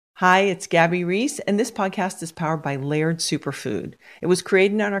Hi, it's Gabby Reese, and this podcast is powered by Laird Superfood. It was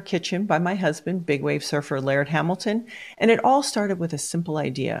created in our kitchen by my husband, big wave surfer Laird Hamilton, and it all started with a simple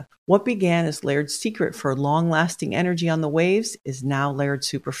idea. What began as Laird's secret for long-lasting energy on the waves is now Laird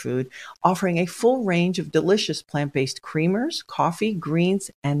Superfood, offering a full range of delicious plant-based creamers, coffee,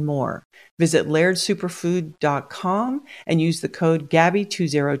 greens, and more. Visit lairdsuperfood.com and use the code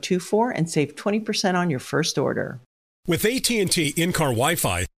GABBY2024 and save 20% on your first order. With AT&T in-car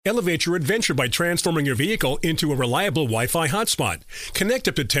Wi-Fi, elevate your adventure by transforming your vehicle into a reliable Wi-Fi hotspot. Connect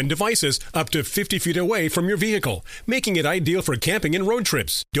up to 10 devices up to 50 feet away from your vehicle, making it ideal for camping and road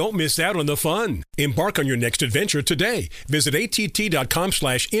trips. Don't miss out on the fun. Embark on your next adventure today. Visit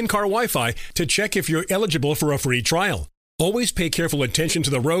att.com/in-car Wi-Fi to check if you're eligible for a free trial. Always pay careful attention to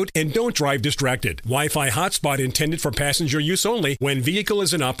the road and don't drive distracted. Wi-Fi hotspot intended for passenger use only when vehicle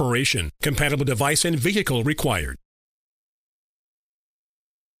is in operation. Compatible device and vehicle required.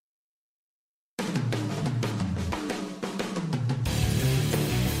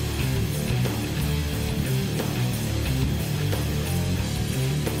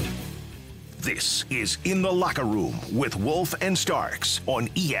 This is In the Locker Room with Wolf and Starks on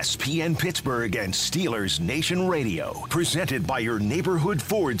ESPN Pittsburgh and Steelers Nation Radio. Presented by your neighborhood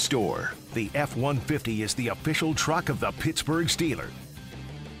Ford store. The F-150 is the official truck of the Pittsburgh Steelers.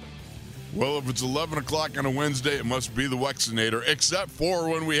 Well, if it's 11 o'clock on a Wednesday, it must be the Wexinator, except for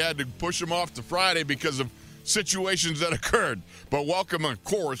when we had to push him off to Friday because of situations that occurred. But welcome, of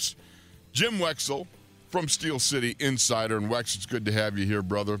course, Jim Wexell from Steel City Insider. And Wex, it's good to have you here,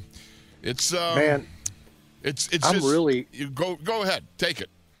 brother. It's man, it's I'm just, really go ahead, take it.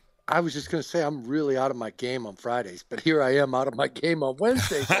 I was just going to say I'm really out of my game on Fridays, but here I am out of my game on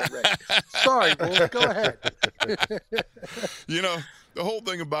Wednesdays already. Sorry, Wolf, go ahead. You know, the whole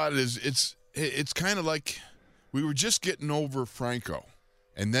thing about it is it's kind of like we were just getting over Franco,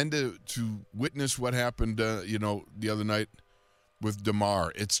 and then to witness what happened, the other night with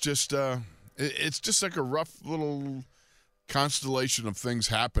DeMar. It's just like a rough little constellation of things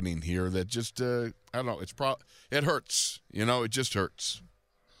happening here that just I don't know, it hurts, it just hurts.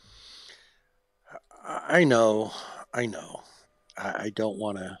 I know I don't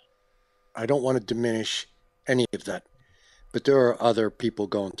want to diminish any of that, but there are other people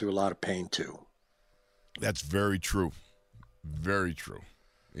going through a lot of pain too. That's very true,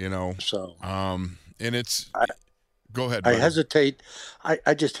 so and it's go ahead, buddy.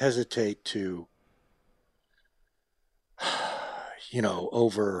 I just hesitate to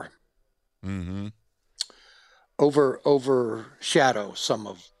overshadow some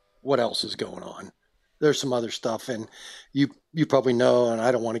of what else is going on. There's some other stuff, and you probably know, and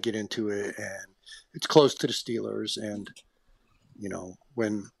I don't want to get into it, and it's close to the Steelers, and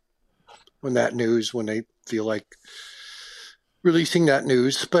when they feel like releasing that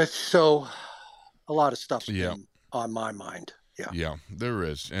news, but so a lot of stuff's been on my mind. Yeah, there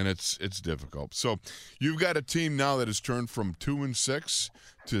is, and it's difficult. So you've got a team now that has turned from 2-6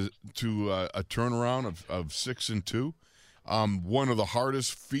 to a turnaround of 6-2. One of the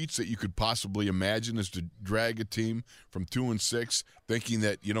hardest feats that you could possibly imagine is to drag a team from 2-6, thinking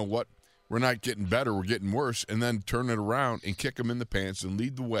that we're not getting better, we're getting worse, and then turn it around and kick them in the pants and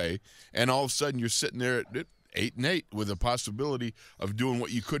lead the way, and all of a sudden you're sitting there at 8-8 with a possibility of doing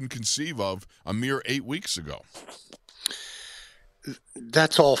what you couldn't conceive of a mere 8 weeks ago.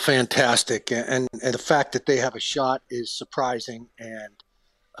 That's all fantastic, and the fact that they have a shot is surprising and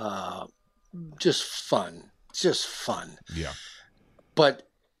just fun. Yeah. But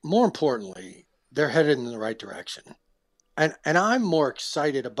more importantly, they're headed in the right direction, and I'm more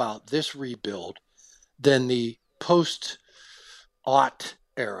excited about this rebuild than the post-Ott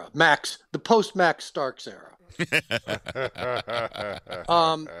era, the post-Max Starks era.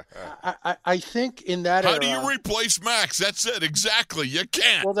 I think in that era. How do you replace Max? That's it. Exactly. You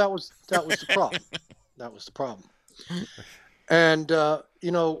can't. Well, that was the problem. That was the problem. And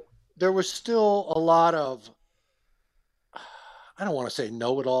there was still a lot of, I don't want to say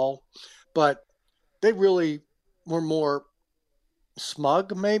know-it-all, but they really were more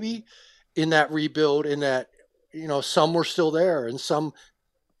smug maybe in that rebuild, in that some were still there and some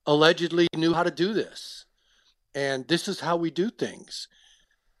allegedly knew how to do this. And this is how we do things.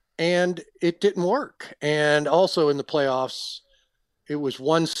 And it didn't work. And also in the playoffs, it was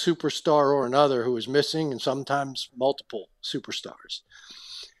one superstar or another who was missing, and sometimes multiple superstars.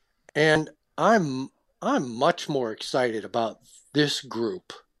 And I'm much more excited about this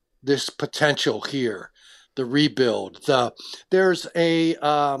group, this potential here, the rebuild. There's a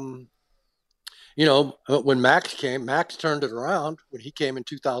when Max came, Max turned it around when he came in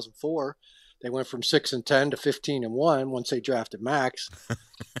 2004. They went from 6-10 to 15-1 once they drafted Max.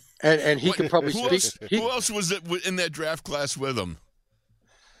 And he could probably who speak. who else was it in that draft class with him?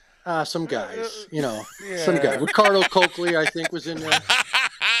 Some guys, Yeah. some guy. Ricardo Coakley, I think, was in there.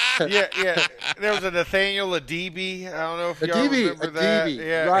 Yeah. There was a Nathaniel Adibi. I don't know if y'all remember that. Adibi,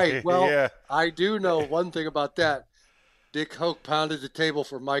 Yeah. right. Well, yeah. I do know one thing about that. Dick Hoke pounded the table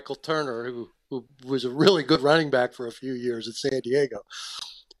for Michael Turner, who was a really good running back for a few years at San Diego.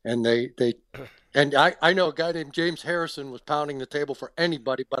 And I know a guy named James Harrison was pounding the table for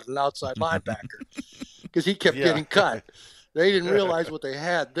anybody but an outside linebacker because he kept getting cut. They didn't realize what they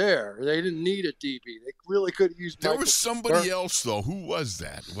had there. They didn't need a DB. They really could use. There was somebody else though. Who was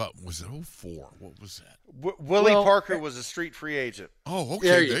that? What was it? 04? What was that? Willie Parker was a street free agent. Oh,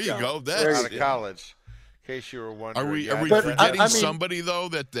 okay. There you go. That's out of college. In case you were wondering. Are we forgetting somebody though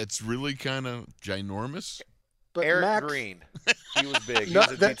that's really kind of ginormous? But Eric Green. He was big. He was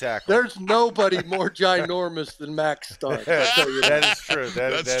a D tackle. There's nobody more ginormous than Max Starks. I'll tell you that is true.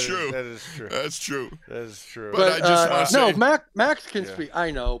 That's true. That is true. That's true. That is true. But I just want to say. No, Max can speak. I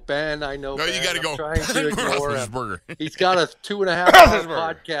know, Ben. I know. No, Ben. you got to go. I'm trying to ignore him. Roethlisberger. He's got a 2.5-hour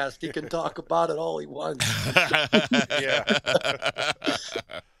podcast. He can talk about it all he wants. Yeah.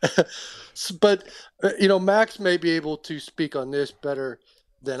 But, Max may be able to speak on this better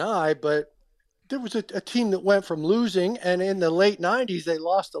than I, but there was a team that went from losing, and in the late 90s, they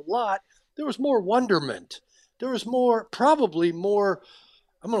lost a lot. There was more wonderment. There was probably more,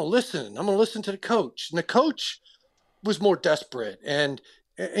 I'm going to listen to the coach. And the coach was more desperate. And,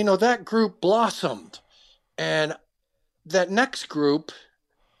 that group blossomed. And that next group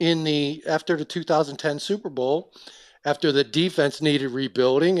after the 2010 Super Bowl, after the defense needed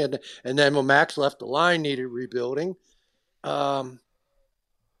rebuilding, and then when Max left, the line needed rebuilding,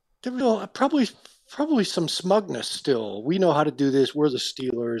 there was probably some smugness still. We know how to do this. We're the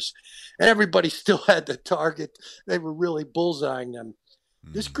Steelers. And everybody still had the target. They were really bullseyeing them.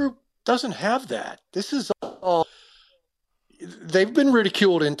 This group doesn't have that. This is all. They've been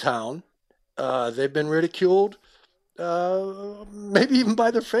ridiculed in town. They've been ridiculed maybe even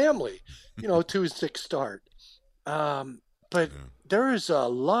by their family, 2-6 start. But there is a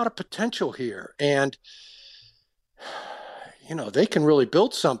lot of potential here. And they can really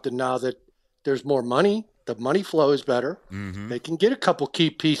build something now that there's more money. The money flow is better. Mm-hmm. They can get a couple key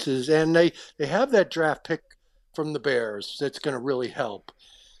pieces, and they have that draft pick from the Bears that's going to really help.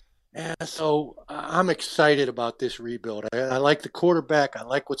 And so I'm excited about this rebuild. I like the quarterback. I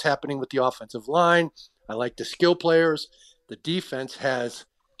like what's happening with the offensive line. I like the skill players. The defense has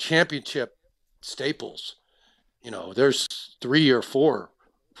championship staples. There's 3 or 4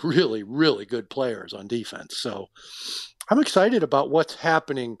 really, really good players on defense. So I'm excited about what's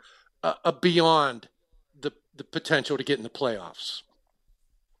happening beyond the potential to get in the playoffs.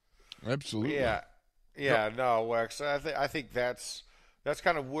 Absolutely. Yeah. No, Wex. I think that's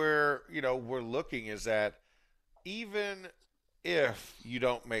kind of where we're looking, is that even if you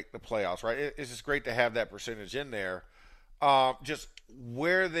don't make the playoffs, right? It's just great to have that percentage in there. Just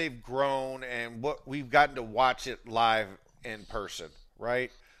where they've grown and what we've gotten to watch it live in person,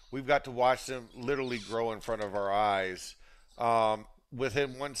 right? We've got to watch them literally grow in front of our eyes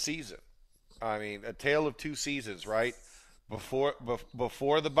within one season. I mean, a tale of 2 seasons, right? Before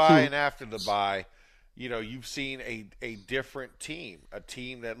the bye and after the bye, you've seen a different team, a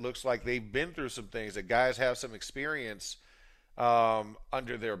team that looks like they've been through some things, that guys have some experience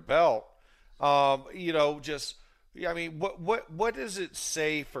under their belt. What does it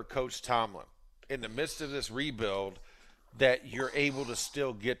say for Coach Tomlin in the midst of this rebuild that you're able to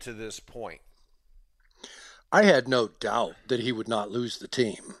still get to this point? I had no doubt that he would not lose the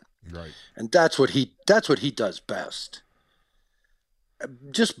team. Right. And that's what he does best.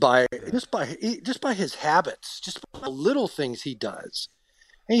 Just by his habits, just by the little things he does.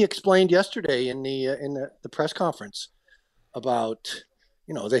 And he explained yesterday in the press conference about,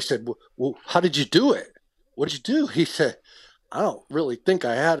 they said, well, how did you do it? What did you do? He said, I don't really think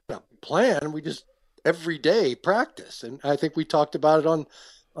I had a plan. We just every day practice. And I think we talked about it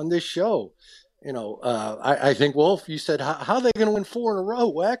on this show. I think, Wolf, you said, how are they going to win 4 in a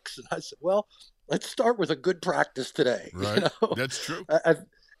row, Wex? And I said, well, let's start with a good practice today. Right. That's true.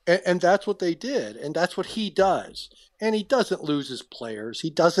 And that's what they did. And that's what he does. And he doesn't lose his players. He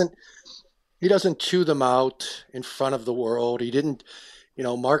doesn't chew them out in front of the world. He didn't,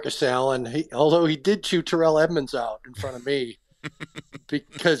 Marcus Allen, although he did chew Terrell Edmonds out in front of me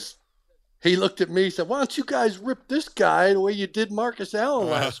because he looked at me and said, "Why don't you guys rip this guy the way you did Marcus Allen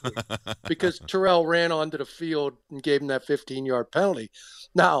last week?" Because Terrell ran onto the field and gave him that 15-yard penalty.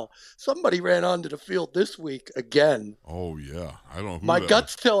 Now, somebody ran onto the field this week again. Oh, yeah. I don't know who My that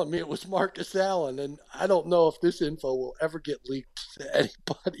gut's telling me it was Marcus Allen, and I don't know if this info will ever get leaked to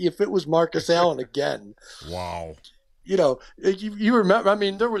anybody. If it was Marcus Allen again. was. Wow. You know, you remember, I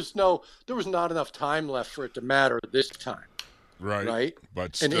mean, there was not enough time left for it to matter this time. Right?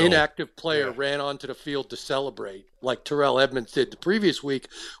 But An still, inactive player ran onto the field to celebrate, like Terrell Edmonds did the previous week,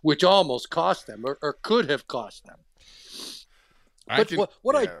 which almost cost them or could have cost them.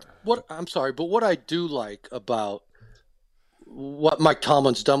 I'm sorry, but what I do like about what Mike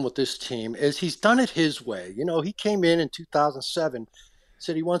Tomlin's done with this team is he's done it his way. You know, he came in 2007,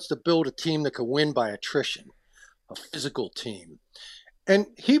 said he wants to build a team that can win by attrition, a physical team. And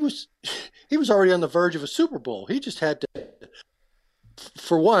he was already on the verge of a Super Bowl. He just had to,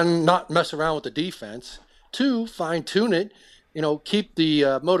 for one, not mess around with the defense. Two, fine-tune it, keep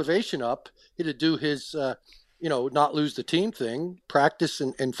the motivation up. He had to do his, not lose the team thing, practice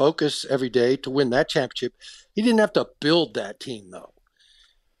and focus every day to win that championship. He didn't have to build that team, though.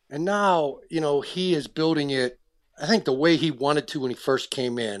 And now, he is building it, I think, the way he wanted to when he first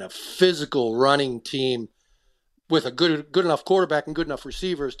came in, a physical running team with a good enough quarterback and good enough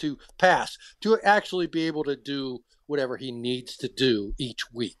receivers to pass, to actually be able to do whatever he needs to do each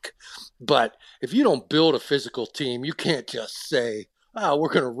week. But if you don't build a physical team, you can't just say, we're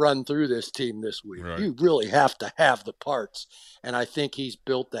going to run through this team this week. Right. You really have to have the parts. And I think he's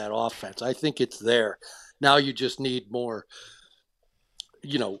built that offense. I think it's there. Now you just need more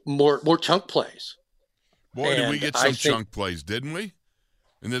chunk plays. Boy, did we get some chunk plays, didn't we,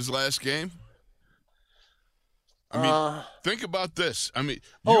 in this last game? I mean, think about this. I mean,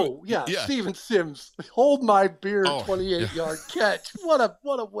 Steven Sims, hold my beer, 28-yard catch. What a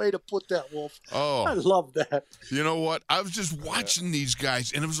way to put that, Wolf. Oh, I love that. You know what? I was just watching these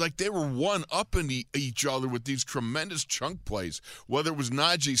guys, and it was like they were one up in each other with these tremendous chunk plays. Whether it was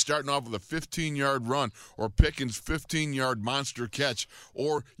Najee starting off with a 15-yard run, or Pickens' 15-yard monster catch,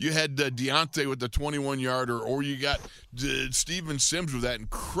 or you had Deontay with the 21-yarder, or you got Steven Sims with that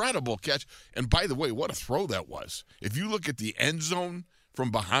incredible catch. And by the way, what a throw that was. If you look at the end zone from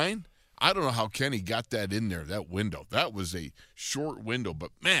behind, I don't know how Kenny got that in there, that window. That was a short window.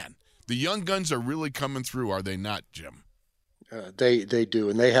 But, man, the young guns are really coming through, are they not, Jim? They do,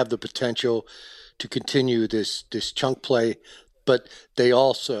 and they have the potential to continue this chunk play. But they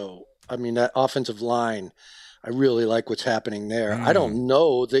also, that offensive line, I really like what's happening there. I don't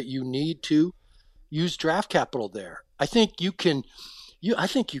know that you need to use draft capital there. I think you can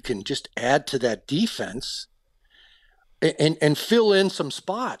just add to that defense and fill in some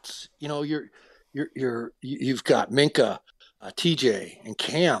spots. You've got Minka, TJ, and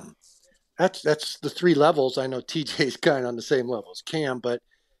Cam. That's the three levels. I know TJ is kind of on the same level as Cam, but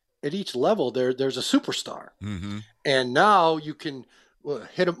at each level there's a superstar. Mm-hmm. And now you can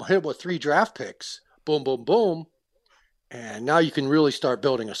hit him with 3 draft picks. Boom, boom, boom. And now you can really start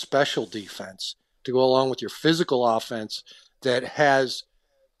building a special defense to go along with your physical offense that has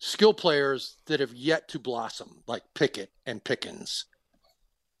skill players that have yet to blossom, like Pickett and Pickens.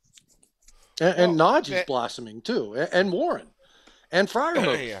 And Najee's blossoming too, and Warren, and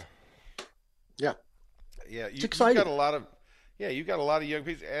Freiermuth. Yeah. It's exciting. You got a lot of young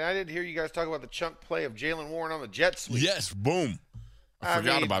people. And I didn't hear you guys talk about the chunk play of Jaylen Warren on the jet sweep. Yes, boom. I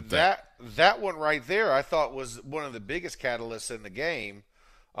forgot about that. That one right there, I thought was one of the biggest catalysts in the game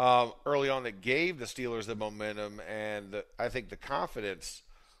early on that gave the Steelers the momentum and I think the confidence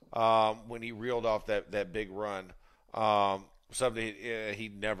when he reeled off that big run, something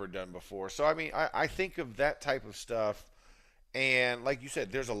he'd never done before. So, I think of that type of stuff, and like you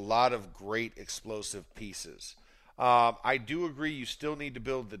said, there's a lot of great explosive pieces. I do agree you still need to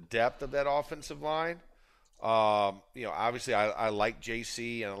build the depth of that offensive line. Obviously I like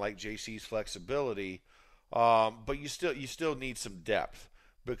JC and I like JC's flexibility, but you still need some depth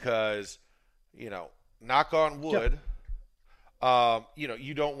because, knock on wood,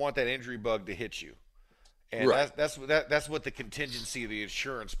 you don't want that injury bug to hit you. And right. that's what the contingency of the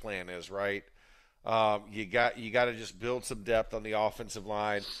insurance plan is, right? You got to just build some depth on the offensive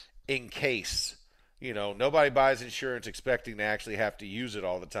line in case, nobody buys insurance expecting to actually have to use it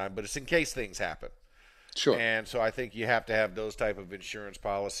all the time, but it's in case things happen. Sure. And so I think you have to have those type of insurance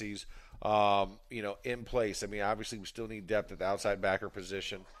policies, in place. Obviously we still need depth at the outside backer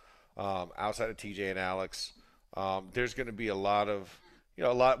position, outside of TJ and Alex. There's going to be a lot of,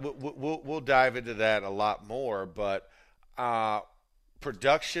 we'll dive into that a lot more, but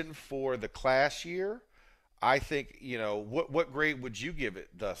production for the class year, I think, what grade would you give it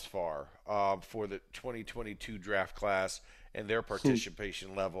thus far for the 2022 draft class and their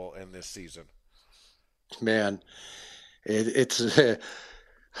participation level in this season? Man, it's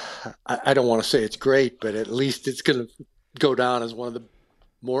I don't want to say it's great, but at least it's going to go down as one of the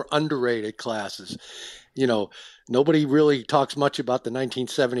more underrated classes. Nobody really talks much about the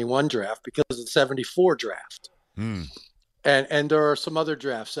 1971 draft because of the 74 draft. Hmm. And there are some other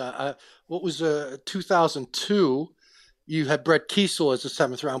drafts. What was 2002? You had Brett Kiesel as a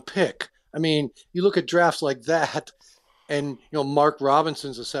 7th-round pick. I mean, you look at drafts like that, and Mark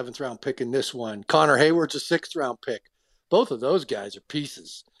Robinson's a 7th-round pick in this one. Connor Hayward's a 6th-round pick. Both of those guys are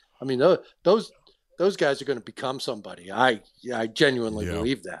pieces. I mean, those guys are going to become somebody. I genuinely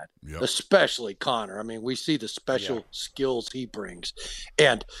believe that. Yep. Especially Connor. I mean, we see the special skills he brings,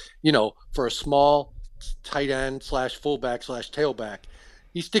 and for a small tight end / fullback / tailback,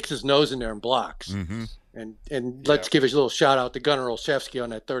 he sticks his nose in there and blocks. Mm-hmm. And let's give a little shout out to Gunnar Olszewski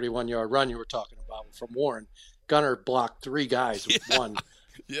on that 31-yard run you were talking about from Warren. Gunnar blocked 3 guys with one.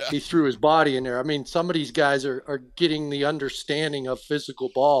 Yeah. He threw his body in there. I mean, some of these guys are getting the understanding of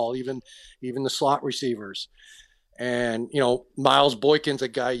physical ball, even the slot receivers. And, Miles Boykin's a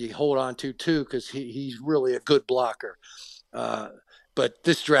guy you hold on to too, because he's really a good blocker. But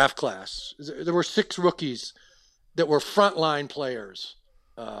this draft class, there were 6 rookies that were frontline players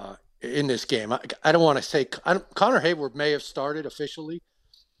in this game. I don't want to say Connor Hayward may have started officially,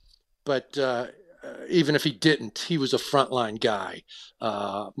 but even if he didn't, he was a frontline guy.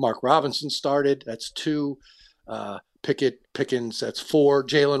 Mark Robinson started. That's 2. Pickens, that's 4.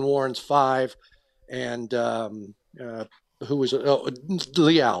 Jalen Warren's 5. And who was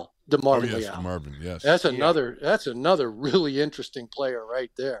Leal? DeMarvin Leal. DeMarvin, yes. That's another really interesting player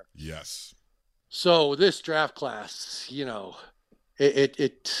right there. Yes. So this draft class, nobody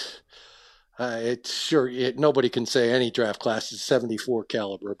can say any draft class is 74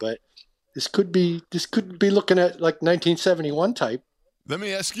 caliber, but this could be looking at like 1971 type. Let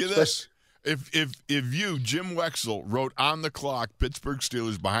me ask you this. If you, Jim Wexell, wrote On the Clock Pittsburgh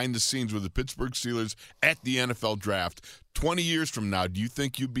Steelers behind the scenes with the Pittsburgh Steelers at the NFL draft 20 years from now, do you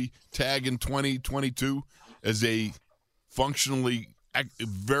think you'd be tagging 2022 as a functionally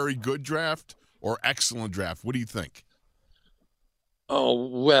very good draft or excellent draft? What do you think?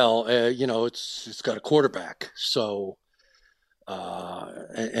 Oh, well, it's got a quarterback. So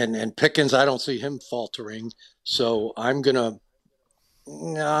and Pickens, I don't see him faltering. So I'm going to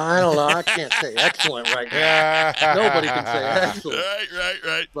No, I don't know. I can't say excellent right now. Nobody can say excellent.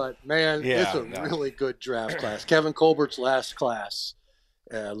 Right. But, man, it's a really good draft class. Kevin Colbert's last class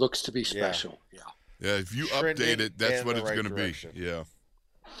looks to be special. Yeah, if you update it, that's what it's going to be. Yeah.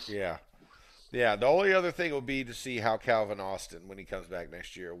 The only other thing will be to see how Calvin Austin, when he comes back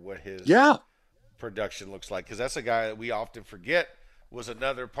next year, what his production looks like. Because that's a guy that we often forget was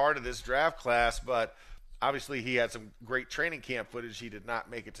another part of this draft class, but – obviously, he had some great training camp footage. He did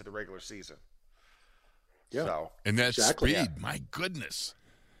not make it to the regular season. Yeah. So, and that speed, my goodness.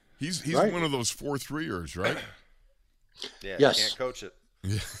 He's one of those 4.3ers, right? Yeah, yes. Can't coach it.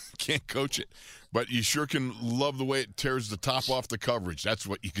 Yeah, can't coach it. But you sure can love the way it tears the top off the coverage. That's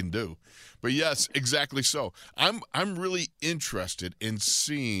what you can do. But, yes, exactly so. I'm really interested in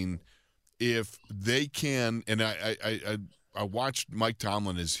seeing if they can, and I watched Mike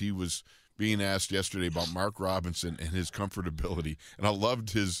Tomlin as he was – being asked yesterday about Mark Robinson and his comfortability, and I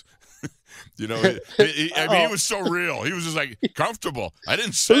loved his, he was so real. He was just like, comfortable. I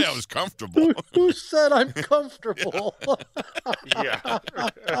didn't say I was comfortable. Who said I'm comfortable? Yeah.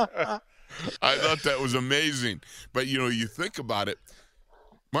 I thought that was amazing. But, you think about it,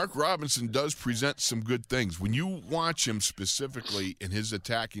 Mark Robinson does present some good things. When you watch him specifically in his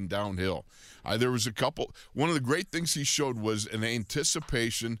attacking downhill, there was a couple. One of the great things he showed was an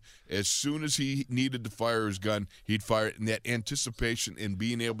anticipation. As soon as he needed to fire his gun, he'd fire it. And that anticipation in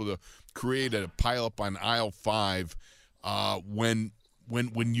being able to create a pileup on aisle 5 when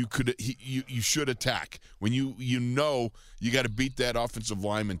you could you should attack. When you got to beat that offensive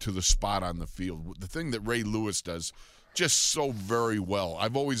lineman to the spot on the field. The thing that Ray Lewis does just so very well.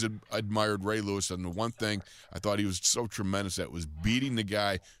 I've always admired Ray Lewis, and the one thing I thought he was so tremendous at was beating the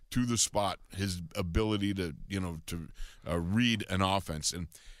guy to the spot, his ability to read an offense. And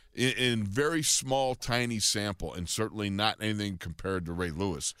in very small, tiny sample, and certainly not anything compared to Ray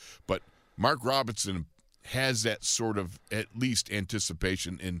Lewis, but Mark Robinson has that sort of at least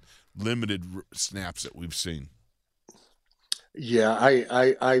anticipation in limited snaps that we've seen. Yeah,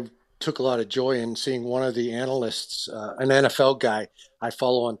 I took a lot of joy in seeing one of the analysts, an NFL guy I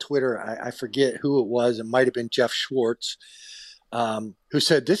follow on Twitter. I forget who it was. It might have been Jeff Schwartz, who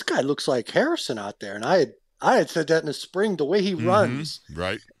said, this guy looks like Harrison out there. And I I had said that in the spring. The way he runs,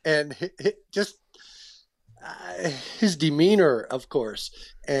 right, and just his demeanor, of course,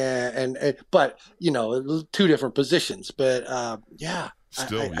 and but two different positions. But yeah,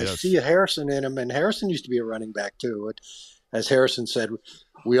 still, I yes. see a Harrison in him, and Harrison used to be a running back too. As Harrison said,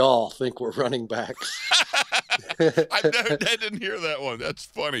 we all think we're running backs. I didn't hear that one. That's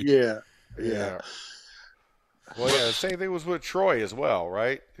funny. Yeah. Well, yeah, the same thing was with Troy as well,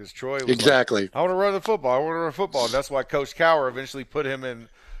 right? Because Troy was exactly. I want to run the football. And that's why Coach Cowher eventually put him in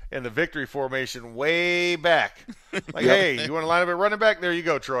the victory formation way back. Like, hey, you want to line up at running back? There you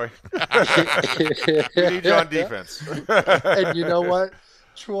go, Troy. We need you on defense. And you know what?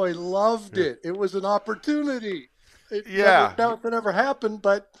 Troy loved it. It was an opportunity. It never happened,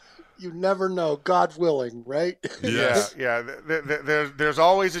 but you never know. God willing, right? Yes. Yeah. There's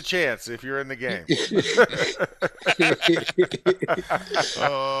always a chance if you're in the game.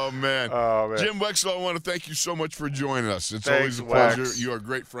 Oh, man. Jim Wexell, I want to thank you so much for joining us. It's always a Wex. pleasure. You are a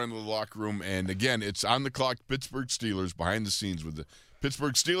great friend of the locker room. And, again, it's On the Clock Pittsburgh Steelers, behind the scenes with the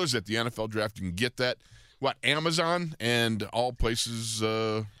Pittsburgh Steelers at the NFL Draft. You can get that. Amazon and all places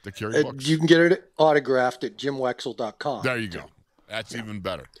that carry books? You can get it autographed at jimwexell.com. There you go. That's even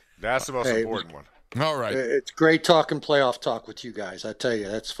better. That's the most important one. All right. It's great talking playoff talk with you guys. I tell you,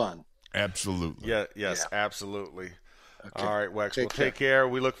 that's fun. Absolutely. Yes, absolutely. Okay. All right, Wex. Take care.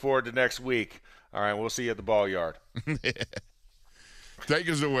 We look forward to next week. All right, we'll see you at the ball yard. Take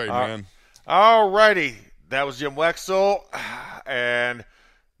us away, man. All righty. That was Jim Wexell. And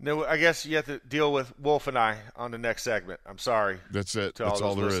I guess you have to deal with Wolf and I on the next segment. I'm sorry. That's it. That's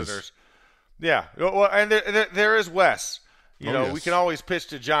all there listeners. is. Yeah. Well, and there is Wes. Yes. We can always pitch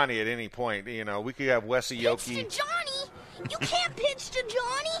to Johnny at any point. We could have Wes Aoki. Pitch to Johnny? You can't pitch to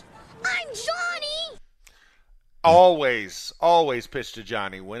Johnny. I'm Johnny. Always pitch to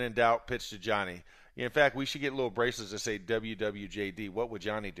Johnny. When in doubt, pitch to Johnny. In fact, we should get little bracelets that say WWJD. What would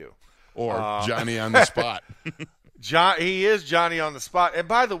Johnny do? Or Johnny on the spot. He is Johnny on the spot. And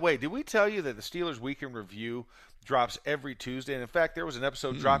by the way, did we tell you that the Steelers Weekend Review drops every Tuesday? And in fact, there was an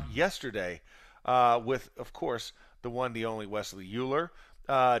episode dropped yesterday with, of course, the one, the only Wesley Euler,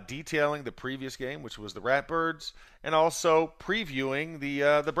 detailing the previous game, which was the Ratbirds, and also previewing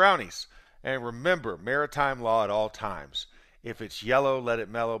the Brownies. And remember, maritime law at all times. If it's yellow, let it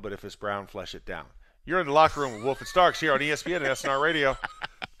mellow, but if it's brown, flesh it down. You're in the locker room with Wolf and Starks here on ESPN and SNR Radio.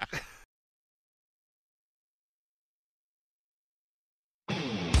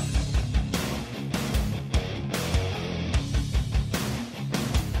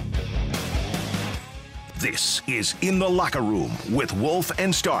 This is In the Locker Room with Wolf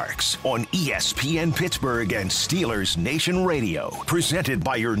and Starks on ESPN Pittsburgh and Steelers Nation Radio. Presented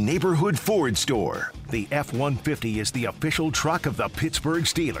by your neighborhood Ford store. The F-150 is the official truck of the Pittsburgh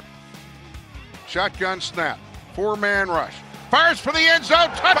Steelers. Shotgun snap. 4-man rush. Fires for the end zone.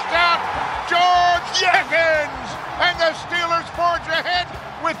 Touchdown, George Pickens! And the Steelers forge ahead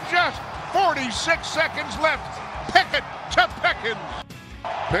with just 46 seconds left. Pickett to Pickens.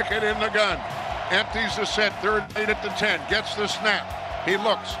 Pickett in the gun. Empties the set, third lead at the 10, gets the snap. He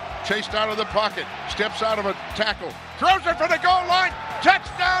looks, chased out of the pocket, steps out of a tackle, throws it for the goal line.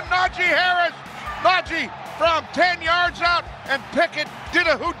 Touchdown, Najee Harris. Najee from 10 yards out, and Pickett did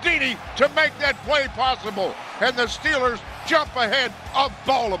a Houdini to make that play possible. And the Steelers jump ahead of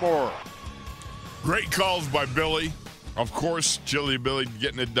Baltimore. Great calls by Billy. Of course, Chili Billy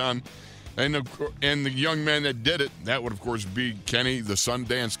getting it done. And the young man that did it, that would, of course, be Kenny, the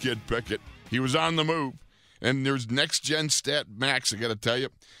Sundance Kid Pickett. He was on the move. And there's next-gen stat max, I got to tell you.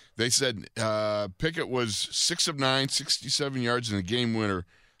 They said Pickett was 6 of 9, 67 yards in a game-winning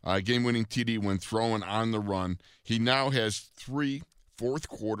TD when throwing on the run. He now has 3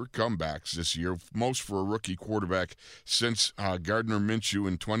 fourth-quarter comebacks this year, most for a rookie quarterback since Gardner Minshew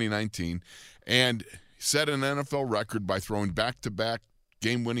in 2019, and set an NFL record by throwing back-to-back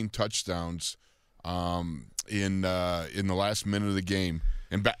game-winning touchdowns in the last minute of the game.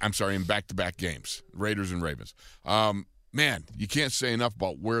 In back-to-back games, Raiders and Ravens. Man, you can't say enough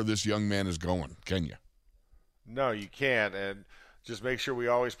about where this young man is going, can you? No, you can't. And just make sure we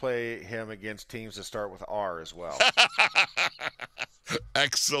always play him against teams that start with R as well.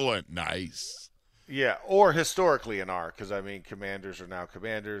 Excellent. Nice. Yeah, or historically an R, because, Commanders are now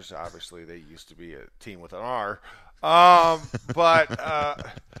Commanders. Obviously, they used to be a team with an R. But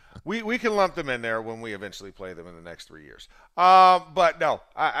we can lump them in there when we eventually play them in the next 3 years. But no,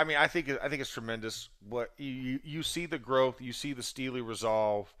 I think it's tremendous. What you see the growth, you see the Steely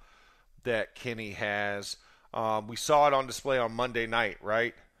resolve that Kenny has. We saw it on display on Monday night,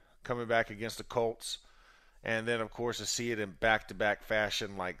 right? Coming back against the Colts, and then of course to see it in back-to-back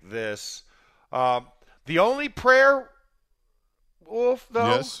fashion like this. The only prayer, Wolf,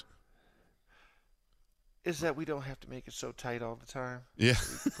 though, Yes. is that we don't have to make it so tight all the time. Yeah.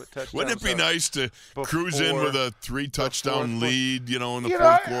 Wouldn't it be nice to cruise in with a 3-touchdown lead, in the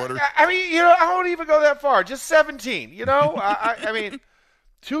fourth quarter? I mean, I won't even go that far. Just 17, I mean,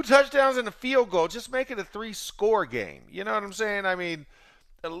 2 touchdowns and a field goal. Just make it a 3-score game. You know what I'm saying? I mean,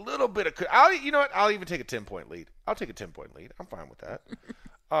 a little bit of – you know what? I'll even take a 10-point lead. I'll take a 10-point lead. I'm fine with that.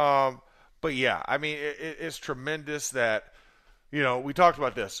 But, yeah, I mean, it's tremendous that, we talked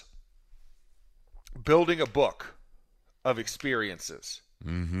about this. Building a book of experiences.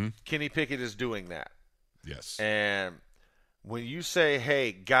 Mm-hmm. Kenny Pickett is doing that. Yes. And when you say,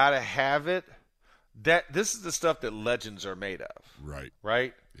 hey, gotta have it, this is the stuff that legends are made of. Right.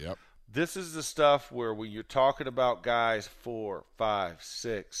 Right? Yep. This is the stuff where when you're talking about guys 4, 5,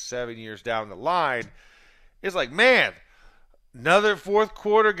 6, 7 years down the line, it's like, man, another fourth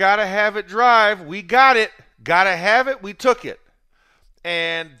quarter gotta have it drive. We got it. Gotta have it. We took it.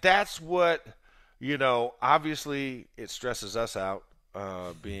 And that's what... obviously it stresses us out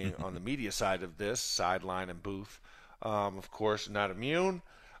being on the media side of this, sideline and booth. Of course, not immune.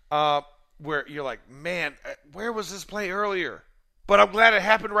 Where you're like, man, where was this play earlier? But I'm glad it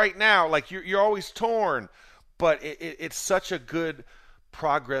happened right now. Like, you're always torn. But it's such a good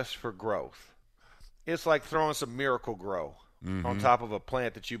progress for growth. It's like throwing some Miracle Grow on top of a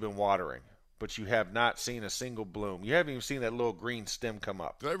plant that you've been watering. But you have not seen a single bloom. You haven't even seen that little green stem come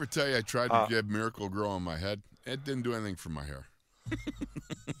up. Did I ever tell you I tried to get Miracle Grow on my head? It didn't do anything for my hair.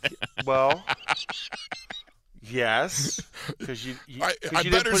 Well, yes. Because I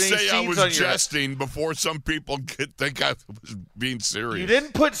better say I was jesting before some people could think I was being serious. You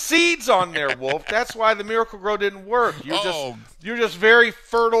didn't put seeds on there, Wolf. That's why the Miracle Grow didn't work. You're just very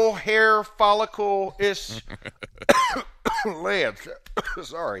fertile hair follicle-ish land.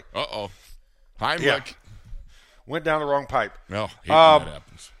 Sorry. Uh-oh. Heimlich. Yeah. Went down the wrong pipe. No, hate when that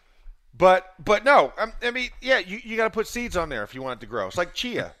happens. But no, I mean, yeah, you got to put seeds on there if you want it to grow. It's like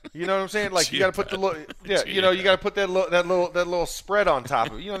chia. You know what I'm saying? Like, you got to put you got to put that little spread on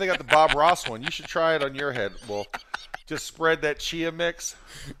top of it. They got the Bob Ross one. You should try it on your head, Wolf. Just spread that chia mix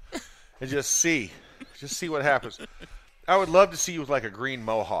and just see what happens. I would love to see you with like a green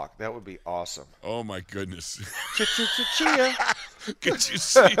mohawk. That would be awesome. Oh my goodness. Chia. Could you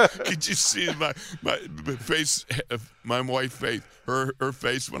see my face, my wife face, her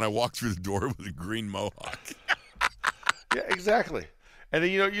face when I walked through the door with a green mohawk? Yeah, exactly. And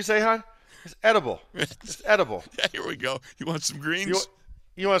then you say, hon, it's edible. It's edible. Yeah, here we go. You want some greens?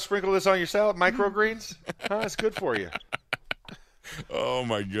 You want to sprinkle this on your salad? Microgreens? Huh? It's good for you. Oh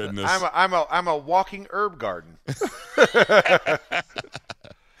my goodness. I'm a walking herb garden.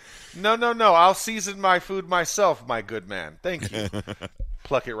 No. I'll season my food myself, my good man. Thank you.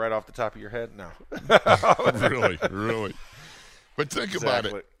 Pluck it right off the top of your head? No. Really. But think about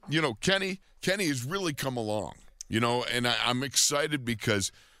it. Kenny has really come along, and I'm excited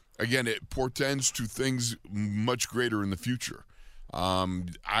because, again, it portends to things much greater in the future.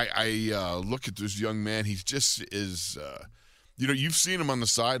 I look at this young man. He just is you've seen him on the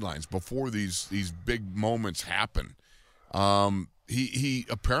sidelines before these big moments happen. He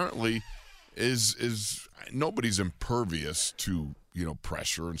apparently is nobody's impervious to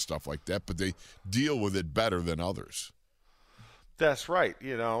pressure and stuff like that, but they deal with it better than others. That's right.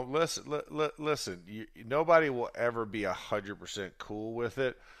 Listen. Nobody will ever be 100% cool with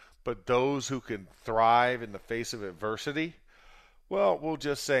it, but those who can thrive in the face of adversity, well, we'll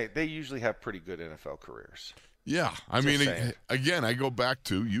just say they usually have pretty good NFL careers. Yeah, I mean, again, I go back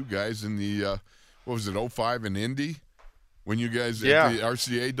to you guys in the what was it, 05 in Indy, when you guys at the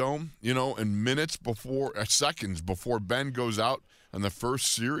RCA Dome, and seconds before Ben goes out on the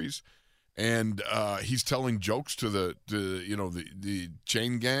first series, and he's telling jokes to the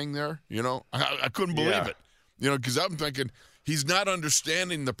chain gang there. I couldn't believe it. Because I'm thinking he's not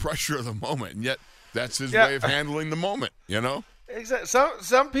understanding the pressure of the moment, and yet that's his way of handling the moment. Exactly.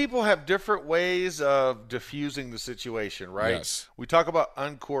 Some people have different ways of diffusing the situation, right? Yes. We talk about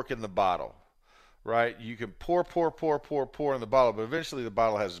uncorking the bottle, right? You can pour in the bottle, but eventually the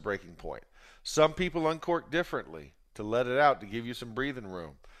bottle has its breaking point. Some people uncork differently to let it out, to give you some breathing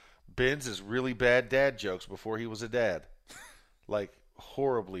room. Ben's is really bad dad jokes before he was a dad. Like,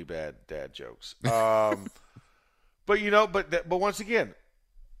 horribly bad dad jokes. But once again,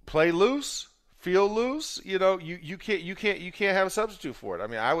 play loose. Feel loose, you can't have a substitute for it. I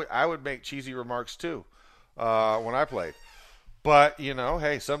mean, I would make cheesy remarks too when I played, but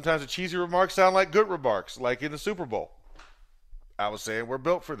hey, sometimes the cheesy remarks sound like good remarks, like in the Super Bowl. I was saying we're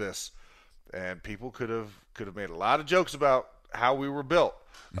built for this, and people could have made a lot of jokes about how we were built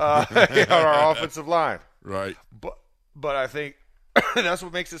on our offensive line. Right. But I think that's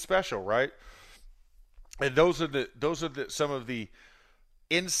what makes it special, right? And those are some of the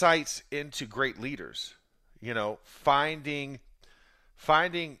insights into great leaders. Finding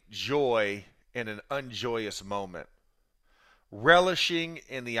joy in an unjoyous moment, relishing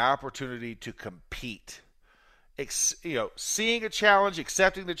in the opportunity to compete, seeing a challenge,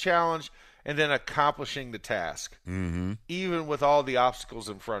 accepting the challenge, and then accomplishing the task, even with all the obstacles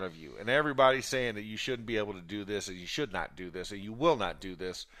in front of you. And everybody's saying that you shouldn't be able to do this, and you should not do this, and you will not do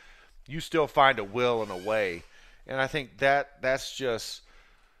this. You still find a will and a way. And I think that's just,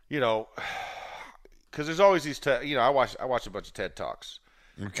 because there's always these, I watch a bunch of TED Talks.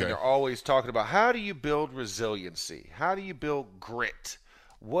 Okay. And they're always talking about how do you build resiliency? How do you build grit?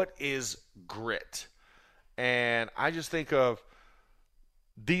 What is grit? And I just think of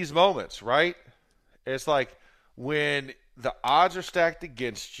these moments, right? It's like when the odds are stacked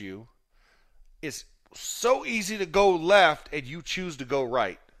against you, it's so easy to go left and you choose to go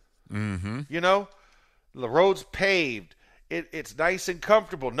right. Mm-hmm. The road's paved. It's nice and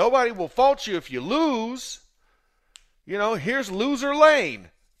comfortable. Nobody will fault you if you lose. Here's loser lane.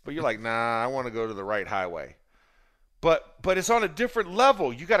 But you're like, nah, I want to go to the right highway. But it's on a different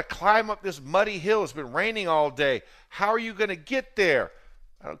level. You got to climb up this muddy hill. It's been raining all day. How are you going to get there?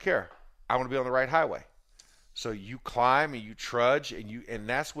 I don't care. I want to be on the right highway. So you climb and you trudge, and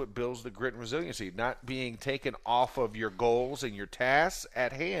that's what builds the grit and resiliency, not being taken off of your goals and your tasks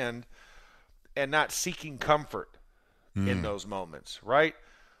at hand and not seeking comfort in those moments, right?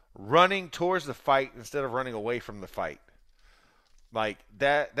 Running towards the fight instead of running away from the fight. Like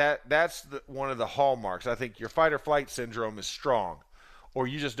that's one of the hallmarks. I think your fight or flight syndrome is strong, or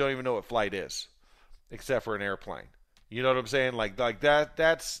you just don't even know what flight is, except for an airplane. You know what I'm saying? Like that.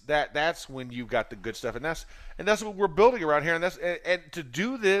 That's when you've got the good stuff, and that's what we're building around here. And to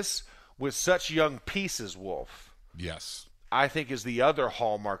do this with such young pieces, Wolf. Yes, I think is the other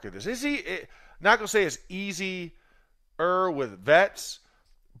hallmark of this. Not gonna say it's easier with vets,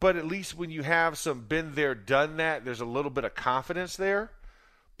 but at least when you have some been there, done that, there's a little bit of confidence there.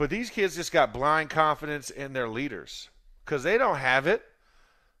 But these kids just got blind confidence in their leaders because they don't have it.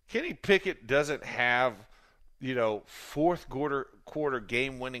 Kenny Pickett doesn't have, fourth quarter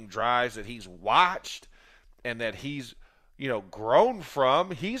game-winning drives that he's watched and that he's, grown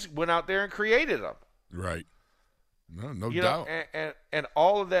from. He's went out there and created them. Right. No doubt. And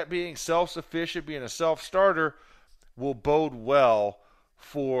all of that being self-sufficient, being a self-starter, will bode well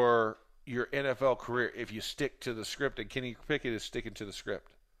for your NFL career if you stick to the script, and Kenny Pickett is sticking to the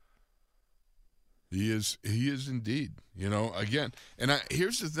script. He is indeed. Again, and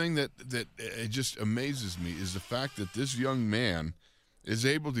here's the thing that it just amazes me is the fact that this young man is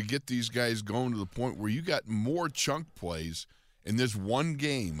able to get these guys going to the point where you got more chunk plays in this one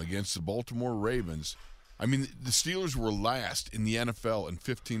game against the Baltimore Ravens. I mean, the Steelers were last in the NFL in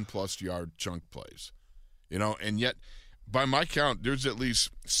 15-plus yard chunk plays, and yet by my count, there's at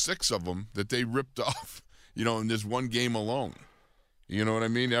least 6 of them that they ripped off, in this one game alone. You know what I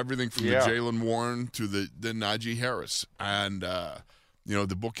mean? Everything from the Jaylen Warren to the Najee Harris and, the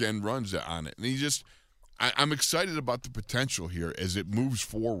bookend runs on it. And I'm excited about the potential here as it moves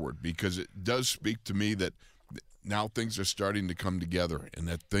forward because it does speak to me that now things are starting to come together and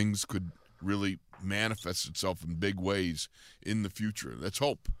that things could really manifest itself in big ways in the future. Let's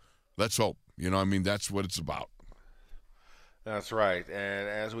hope. That's what it's about. That's right. And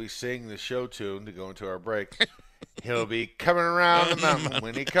as we sing the show tune to go into our break, he'll be coming around the mountain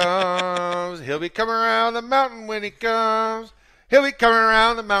when he comes. He'll be coming around the mountain when he comes. He'll be coming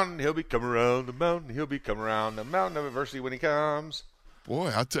around the mountain. He'll be coming around the mountain. He'll be coming around the mountain of adversity when he comes.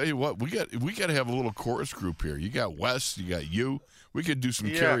 Boy, I'll tell you what, we got to have a little chorus group here. You got Wes, you got you. We could do some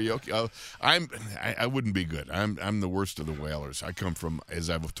karaoke. I wouldn't be good. I'm the worst of the whalers. I come from, as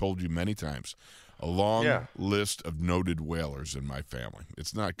I've told you many times, a long list of noted whalers in my family.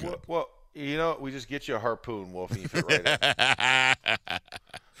 It's not good. Well, we just get you a harpoon, Wolf, and you fit right in.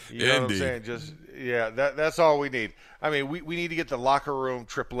 You know what I'm saying? That's all we need. I mean, we need to get the locker room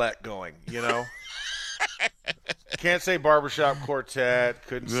triplet going, Can't say barbershop quartet.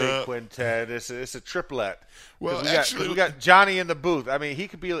 Couldn't say quintet. It's a triplet. Well, we got Johnny in the booth. I mean, he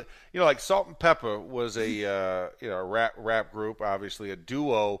could be, like Salt and Pepper was a rap group, obviously a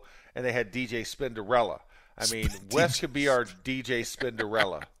duo, and they had DJ Spinderella. I mean, Wes could be our DJ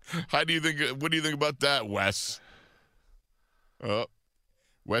Spinderella. What do you think about that, Wes?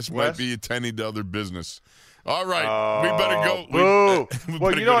 Wes might be attending to other business. All right, we better go. Boo.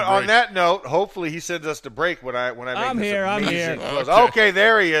 Well, you know what? On that note, hopefully he sends us to break when I make I'm this here. amazing close. Okay,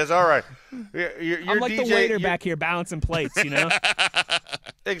 there he is. All right. I'm like the waiter back here balancing plates, you know?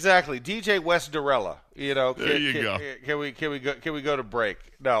 Exactly. DJ West Dorella. You know, there you go. Can we go to break?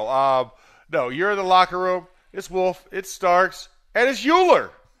 No. No, you're in the locker room. It's Wolf, it's Starks, and it's Euler.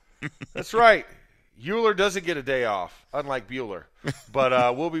 That's right. Euler doesn't get a day off, unlike Bueller.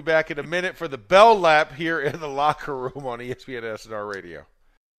 But we'll be back in a minute for the Bell Lap here in the locker room on ESPN SNR Radio.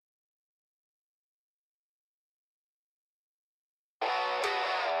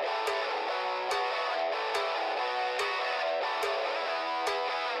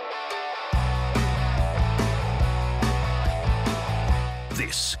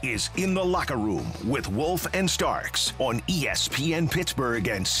 This is In the Locker Room with Wolf and Starks on ESPN Pittsburgh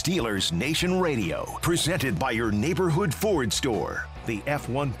and Steelers Nation Radio. Presented by your neighborhood Ford store. The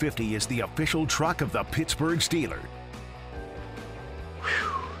F-150 is the official truck of the Pittsburgh Steelers.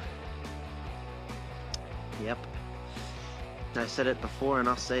 Yep. I said it before and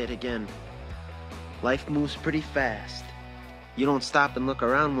I'll say it again. Life moves pretty fast. You don't stop and look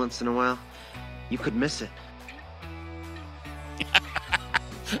around once in a while, you could miss it.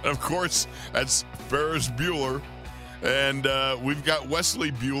 Of course, that's Ferris Bueller. And we've got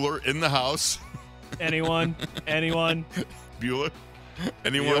Wesley Bueller in the house. Anyone? Bueller?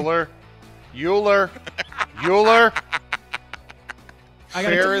 Anyone? Euler.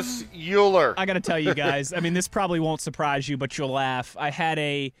 Ferris Euler. I got to tell you guys, I mean, this probably won't surprise you, but you'll laugh. I had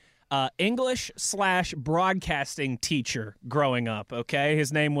a English/broadcasting teacher growing up, okay?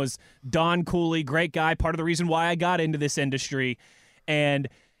 His name was Don Cooley, great guy, part of the reason why I got into this industry. And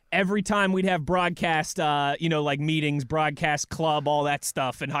every time we'd have broadcast, like meetings, broadcast club, all that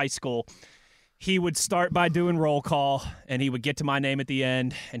stuff in high school, he would start by doing roll call, and he would get to my name at the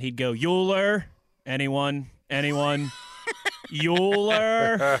end, and he'd go, Euler, anyone, Euler,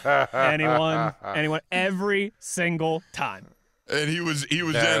 anyone, every single time. And he was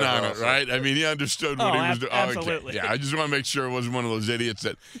in on it, right? I mean, he understood what he was doing. Absolutely. Okay. Yeah, I just want to make sure it wasn't one of those idiots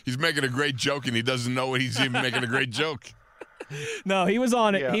that he's making a great joke and he doesn't know he's even making a great joke. No, he was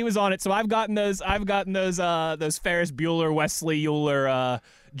on it. Yeah. He was on it. So I've gotten those Ferris Bueller, Wesley Euler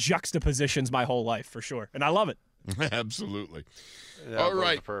juxtapositions my whole life for sure, and I love it. Absolutely. Yeah, all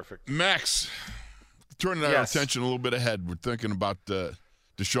right, perfect. Max. Turning our attention a little bit ahead, we're thinking about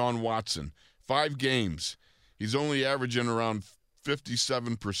Deshaun Watson. 5 games. He's only averaging around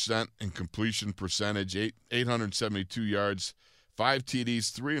 57% in completion percentage, 872 yards, 5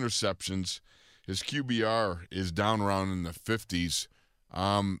 TDs, 3 interceptions. His QBR is down around in the 50s.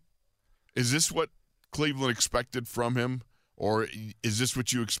 Is this what Cleveland expected from him, or is this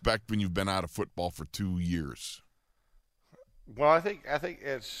what you expect when you've been out of football for 2 years? Well, I think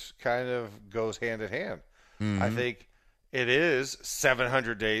it's kind of goes hand in hand. Mm-hmm. I think it is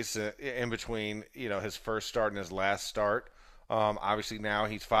 700 days in between, his first start and his last start. Obviously now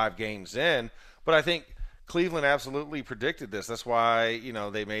he's 5 games in, but I think Cleveland absolutely predicted this. That's why,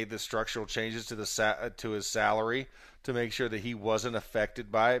 they made the structural changes to his salary to make sure that he wasn't affected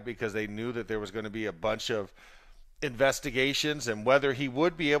by it, because they knew that there was going to be a bunch of investigations and whether he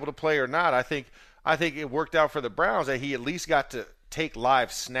would be able to play or not. I think it worked out for the Browns that he at least got to take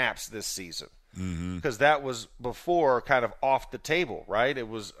live snaps this season, because that was before kind of off the table, right? It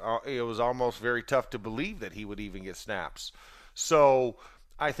was almost very tough to believe that he would even get snaps. So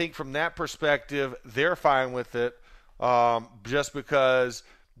I think from that perspective, they're fine with it, just because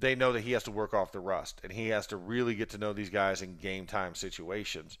they know that he has to work off the rust and he has to really get to know these guys in game time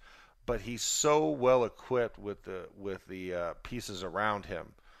situations. But he's so well equipped with the pieces around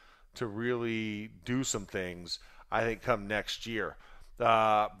him to really do some things, I think, come next year.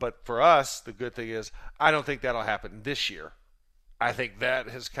 But for us, the good thing is I don't think that'll happen this year. I think that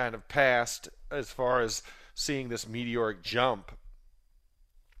has kind of passed as far as seeing this meteoric jump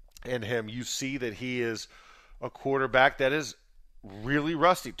in him. You see that he is a quarterback that is really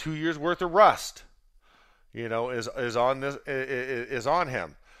rusty. 2 years worth of rust, is on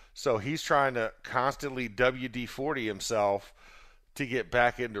him. So he's trying to constantly WD-40 himself to get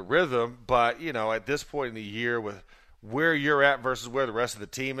back into rhythm. But, at this point in the year, with where you're at versus where the rest of the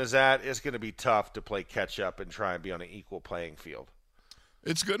team is at, it's going to be tough to play catch up and try and be on an equal playing field.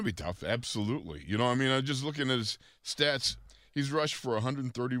 It's going to be tough, absolutely. I'm just looking at his stats. He's rushed for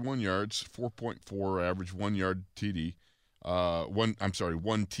 131 yards, 4.4 average, 1 yard TD. 1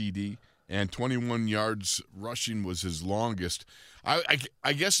 TD, and 21 yards rushing was his longest.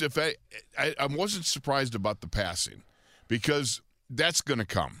 I guess if I wasn't surprised about the passing, because that's going to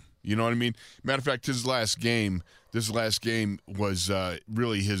come. You know what I mean? Matter of fact, this last game was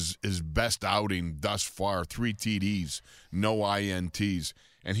really his best outing thus far. 3 TDs, no INTs.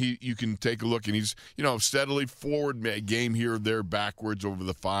 And you can take a look, and he's, steadily forward, game here or there, backwards over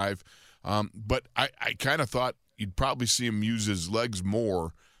the 5. But I kind of thought you'd probably see him use his legs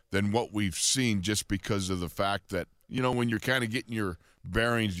more than what we've seen, just because of the fact that, when you're kind of getting your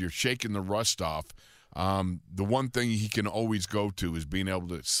bearings, you're shaking the rust off. The one thing he can always go to is being able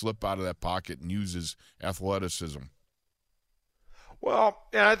to slip out of that pocket and use his athleticism. Well,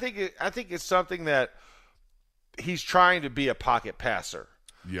 and I think it's something that he's trying to be a pocket passer.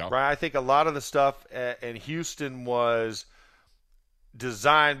 Yeah. Right. I think a lot of the stuff in Houston was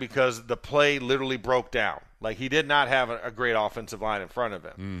designed because the play literally broke down. Like, he did not have a great offensive line in front of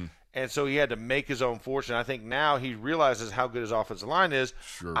him. And so he had to make his own fortune. I think now he realizes how good his offensive line is.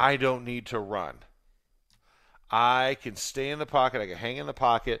 Sure. I don't need to run. I can stay in the pocket. I can hang in the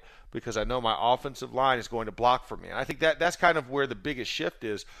pocket because I know my offensive line is going to block for me. And I think that's kind of where the biggest shift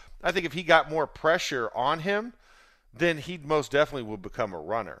is. I think if he got more pressure on him, then he most definitely would become a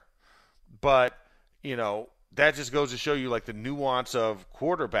runner. But, that just goes to show you, like, the nuance of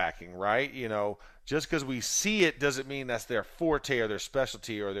quarterbacking, right? Just because we see it doesn't mean that's their forte or their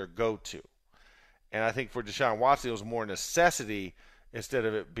specialty or their go-to. And I think for Deshaun Watson, it was more necessity instead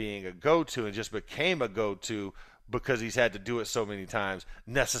of it being a go-to, and just became a go-to because he's had to do it so many times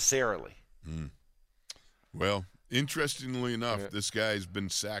necessarily. Well, interestingly enough, this guy's been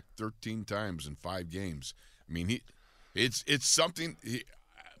sacked 13 times in 5 games. I mean, it's something.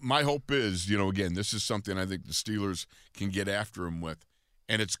 My hope is, again, this is something I think the Steelers can get after him with,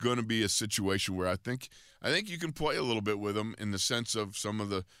 and it's going to be a situation where I think you can play a little bit with him in the sense of some of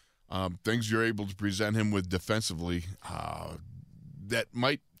the things you're able to present him with defensively that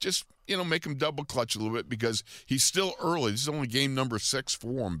might just, make him double clutch a little bit, because he's still early. This is only game number 6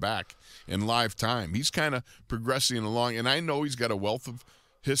 for him back in live time. He's kind of progressing along, and I know he's got a wealth of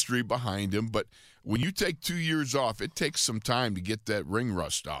history behind him, but when you take 2 years off, it takes some time to get that ring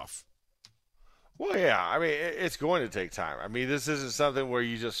rust off. Well, yeah. I mean, it's going to take time. I mean, this isn't something where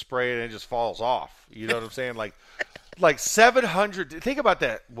you just spray it and it just falls off. You know what I'm saying? Like 700. Think about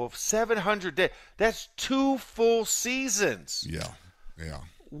that. Well, 700 days. That's 2 full seasons. Yeah.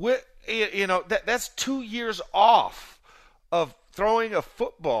 That's 2 years off of throwing a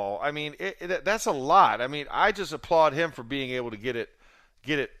football. I mean, that's a lot. I mean, I just applaud him for being able to get it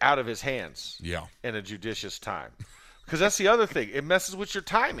out of his hands in a judicious time. Because that's the other thing. It messes with your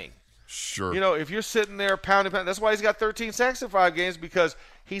timing. Sure. If you're sitting there pounding, that's why he's got 13 sacks in 5 games, because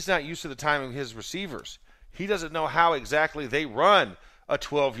he's not used to the timing of his receivers. He doesn't know how exactly they run a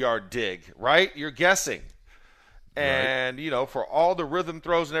 12-yard dig, right? You're guessing. And, for all the rhythm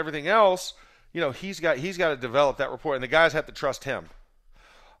throws and everything else, he's got to develop that rapport, and the guys have to trust him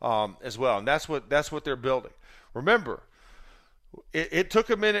as well. And that's what they're building. Remember, it took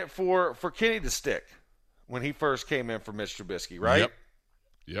a minute for Kenny to stick when he first came in for Mitch Trubisky, right?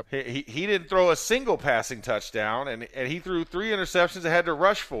 Yep. He didn't throw a single passing touchdown, and he threw 3 interceptions and had to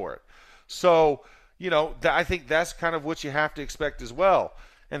rush for it. So, I think that's kind of what you have to expect as well.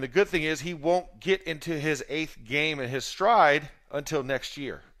 And the good thing is he won't get into his 8th game in his stride until next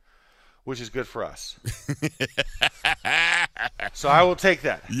year, which is good for us. So I will take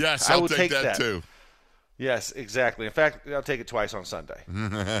that. Yes, I'll take that too. Yes, exactly. In fact, I'll take it twice on Sunday.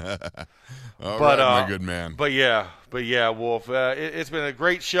 All right, my good man. But yeah, Wolf, it's been a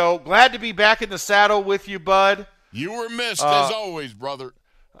great show. Glad to be back in the saddle with you, bud. You were missed, as always, brother.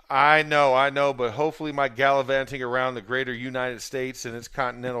 I know, but hopefully my gallivanting around the greater United States and its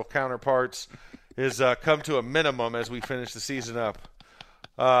continental counterparts is come to a minimum as we finish the season up.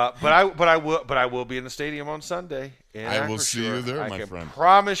 But I will be in the stadium on Sunday. I will see you there, my friend. I can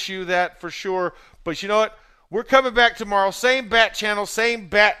promise you that for sure. But you know what? We're coming back tomorrow. Same bat channel, same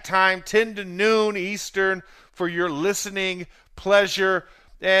bat time, 10 to noon Eastern for your listening pleasure.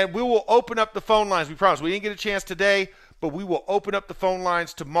 And we will open up the phone lines. We promise. We didn't get a chance today, but we will open up the phone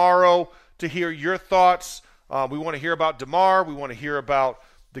lines tomorrow to hear your thoughts. We want to hear about DeMar. We want to hear about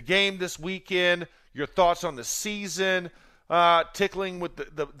the game this weekend, your thoughts on the season, tickling with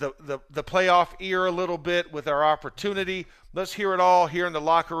the playoff ear a little bit with our opportunity. Let's hear it all here in the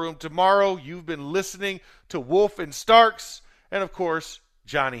locker room tomorrow. You've been listening to Wolf and Starks, and of course,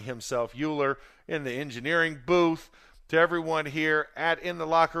 Johnny himself, Euler, in the engineering booth. To everyone here at In the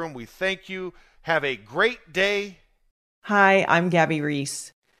Locker Room, we thank you. Have a great day. Hi, I'm Gabby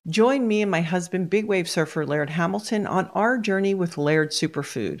Reese. Join me and my husband, big wave surfer Laird Hamilton, on our journey with Laird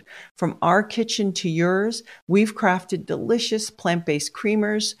Superfood. From our kitchen to yours, we've crafted delicious plant-based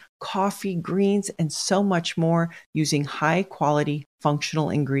creamers, coffee, greens, and so much more using high-quality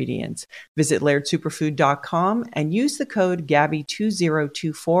functional ingredients. Visit LairdSuperfood.com and use the code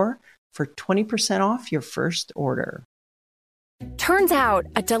GABBY2024 for 20% off your first order. Turns out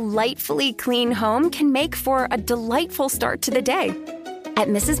a delightfully clean home can make for a delightful start to the day. At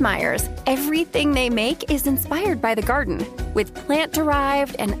Mrs. Meyer's, everything they make is inspired by the garden. With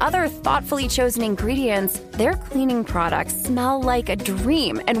plant-derived and other thoughtfully chosen ingredients, their cleaning products smell like a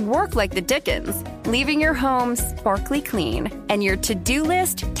dream and work like the Dickens, leaving your home sparkly clean and your to-do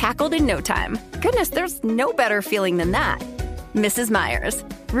list tackled in no time. Goodness, there's no better feeling than that. Mrs. Meyer's,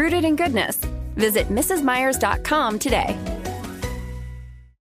 rooted in goodness. Visit mrsmeyers.com today.